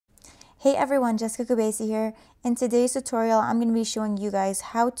Hey everyone, Jessica Kubasi here. In today's tutorial, I'm going to be showing you guys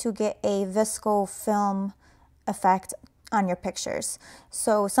how to get a VSCO film effect on your pictures.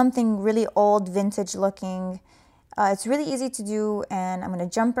 So something really old, vintage looking. It's really easy to do, and I'm going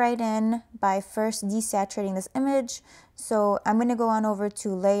to jump right in by first desaturating this image. So I'm going to go on over to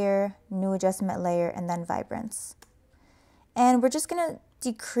Layer, New Adjustment Layer, and then Vibrance. And we're just going to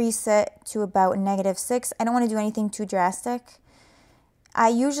decrease it to about -6. I don't want to do anything too drastic. I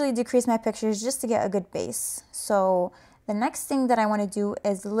usually decrease my pictures just to get a good base. So the next thing that I want to do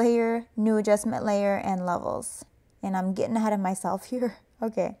is Layer, New Adjustment Layer, and Levels. And I'm getting ahead of myself here.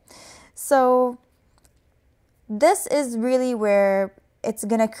 Okay, so this is really where it's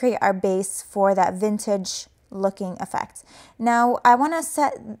going to create our base for that vintage looking effect. Now I want to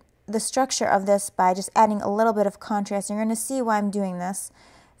set the structure of this by just adding a little bit of contrast. You're going to see why I'm doing this.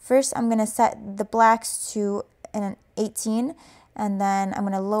 First, I'm going to set the blacks to an 18. And then I'm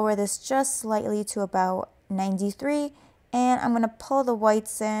going to lower this just slightly to about 93. And I'm going to pull the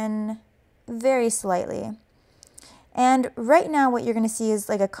whites in very slightly. And right now what you're going to see is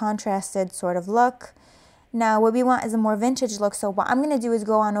like a contrasted sort of look. Now what we want is a more vintage look. So what I'm going to do is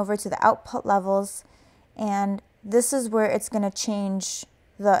go on over to the output levels. And this is where it's going to change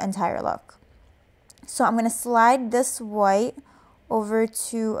the entire look. So I'm going to slide this white over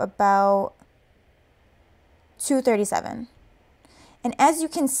to about 237. And as you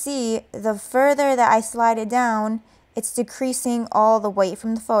can see, the further that I slide it down, it's decreasing all the white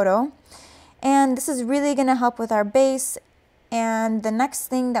from the photo. And this is really going to help with our base. And the next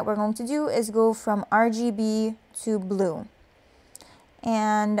thing that we're going to do is go from RGB to blue.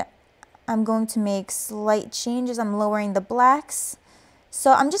 And I'm going to make slight changes. I'm lowering the blacks.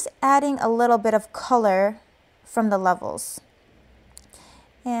 So I'm just adding a little bit of color from the levels.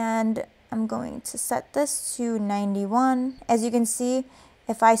 And I'm going to set this to 91. As you can see,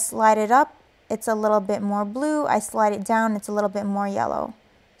 if I slide it up, it's a little bit more blue. I slide it down, it's a little bit more yellow.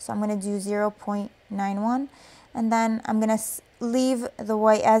 So I'm going to do 0.91. And then I'm going to leave the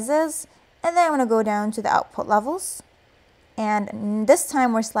white as is. And then I'm going to go down to the output levels. And this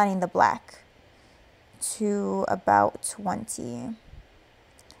time we're sliding the black to about 20.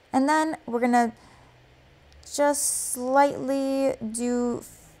 And then we're going to just slightly do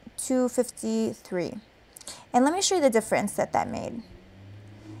 253. And let me show you the difference that made.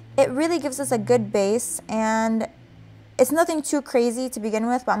 It really gives us a good base, and it's nothing too crazy to begin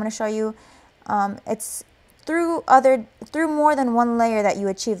with, but I'm going to show you it's through more than one layer that you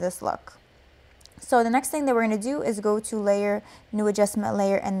achieve this look. So the next thing that we're going to do is go to Layer, New Adjustment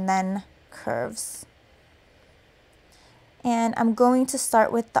Layer, and then Curves. And I'm going to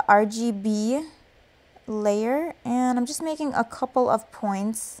start with the RGB layer, and I'm just making a couple of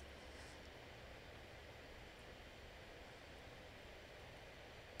points.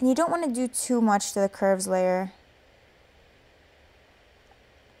 And you don't want to do too much to the curves layer.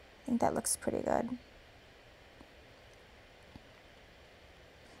 I think that looks pretty good.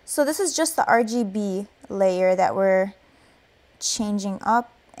 So this is just the RGB layer that we're changing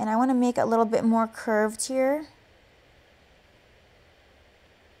up, and I want to make it a little bit more curved here.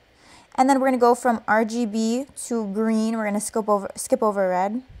 And then we're going to go from RGB to green. We're going to skip over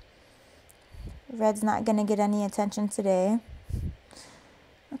red. Red's not going to get any attention today.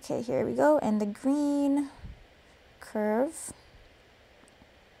 Okay, here we go. And the green curve.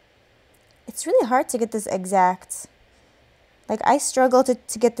 It's really hard to get this exact. Like, I struggle to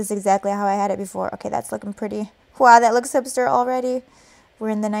get this exactly how I had it before. Okay, that's looking pretty. Wow, that looks hipster already. We're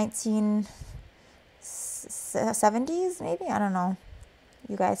in the 1970s, maybe? I don't know.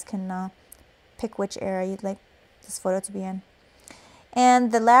 You guys can pick which era you'd like this photo to be in.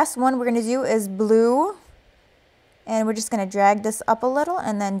 And the last one we're going to do is blue. And we're just going to drag this up a little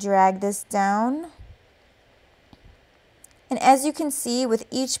and then drag this down. And as you can see, with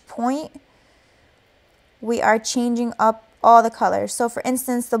each point, we are changing up all the colors. So for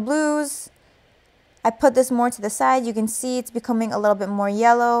instance, the blues, I put this more to the side. You can see it's becoming a little bit more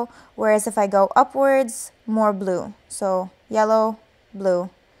yellow. Whereas if I go upwards, more blue. So yellow,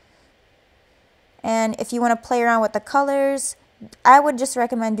 blue. And if you want to play around with the colors, I would just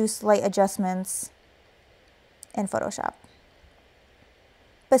recommend do slight adjustments in Photoshop.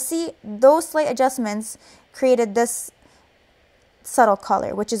 But see, those slight adjustments created this subtle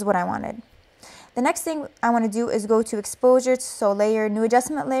color, which is what I wanted. The next thing I want to do is go to exposure, so Layer, New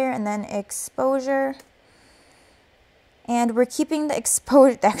Adjustment Layer, and then exposure. And we're keeping the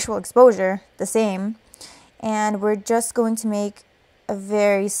actual exposure the same. And we're just going to make a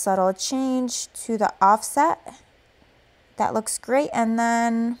very subtle change to the offset. That looks great. And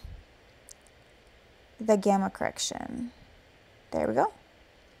then the gamma correction. There we go.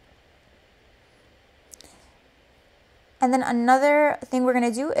 And then another thing we're going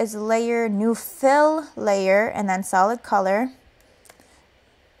to do is layer new fill layer and then solid color.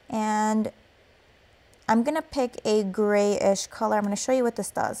 And I'm going to pick a grayish color. I'm going to show you what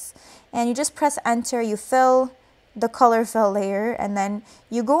this does. And you just press enter, you fill the color fill layer, and then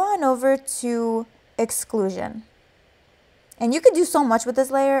you go on over to exclusion. And you could do so much with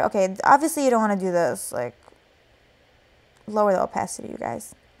this layer. Okay, obviously you don't want to do this. Like, lower the opacity, you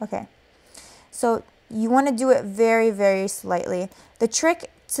guys. Okay. So you want to do it very, very slightly. The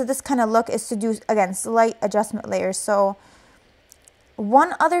trick to this kind of look is to do, again, slight adjustment layers. So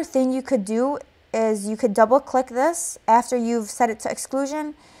one other thing you could do is you could double click this after you've set it to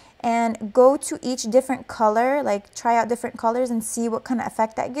exclusion and go to each different color, like try out different colors and see what kind of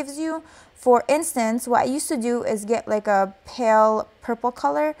effect that gives you. For instance, what I used to do is get like a pale purple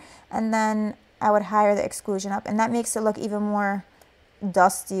color and then I would higher the exclusion up, and that makes it look even more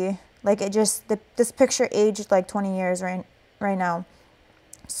dusty. Like it just, this picture aged like 20 years right now.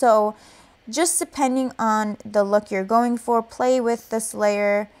 So just depending on the look you're going for, play with this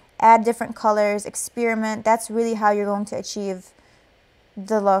layer, add different colors, experiment. That's really how you're going to achieve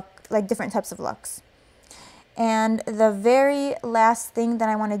the look, like different types of looks. And the very last thing that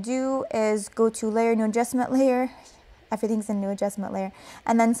I want to do is go to layer, new adjustment layer. Everything's a new adjustment layer.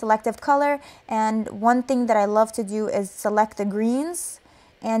 And then selective color. And one thing that I love to do is select the greens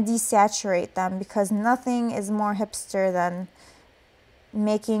and desaturate them, because nothing is more hipster than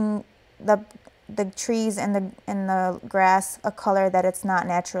making the trees and the grass a color that it's not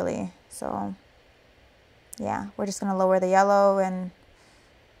naturally. So yeah, we're just gonna lower the yellow and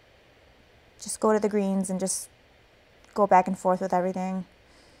just go to the greens and just go back and forth with everything.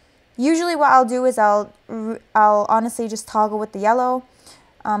 Usually what I'll do is I'll honestly just toggle with the yellow.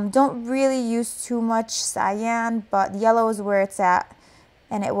 Don't really use too much cyan, but yellow is where it's at,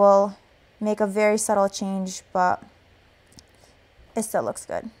 and it will make a very subtle change, but it still looks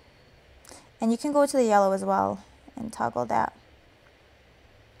good. And you can go to the yellow as well and toggle that.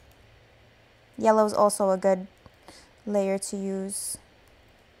 Yellow is also a good layer to use.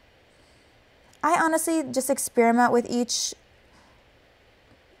 I honestly just experiment with each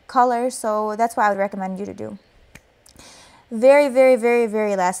color, so that's what I would recommend you to do. Very, very, very,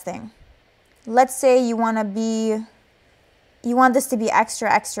 very last thing. Let's say you want this to be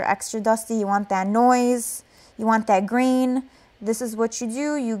extra, extra, extra dusty. You want that noise. You want that green. This is what you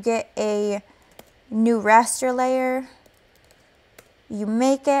do. You get a new raster layer. You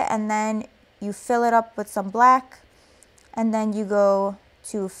make it, and then you fill it up with some black. And then you go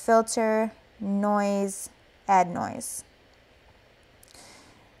to filter, noise, add noise.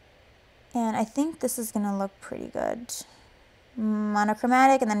 And I think this is going to look pretty good.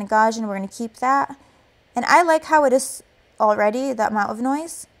 Monochromatic and then Gaussian, we're going to keep that. And I like how it is already, the amount of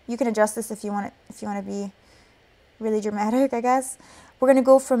noise. You can adjust this if you want to be really dramatic, I guess. We're going to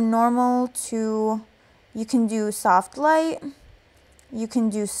go from normal to, you can do soft light. You can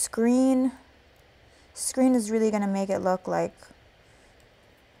do screen. Screen is really going to make it look like,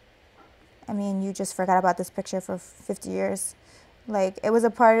 I mean, you just forgot about this picture for 50 years. Like, it was a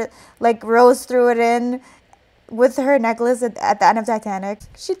part of, like, Rose threw it in with her necklace at the end of Titanic.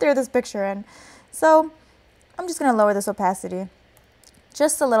 She threw this picture in. So, I'm just going to lower this opacity.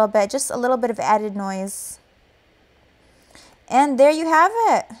 Just a little bit of added noise. And there you have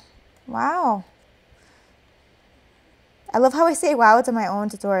it. Wow. I love how I say wow to my own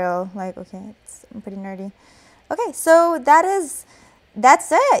tutorial. Like, okay, I'm pretty nerdy. Okay, so that's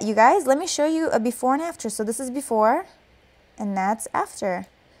it, you guys. Let me show you a before and after. So this is before, and that's after.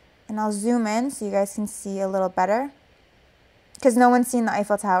 And I'll zoom in so you guys can see a little better, because no one's seen the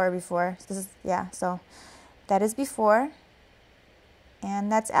Eiffel Tower before. This is, yeah, so that is before, and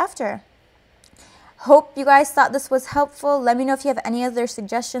that's after. Hope you guys thought this was helpful. Let me know if you have any other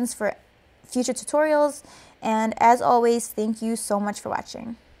suggestions for future tutorials. And as always, thank you so much for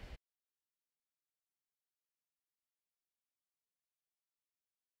watching.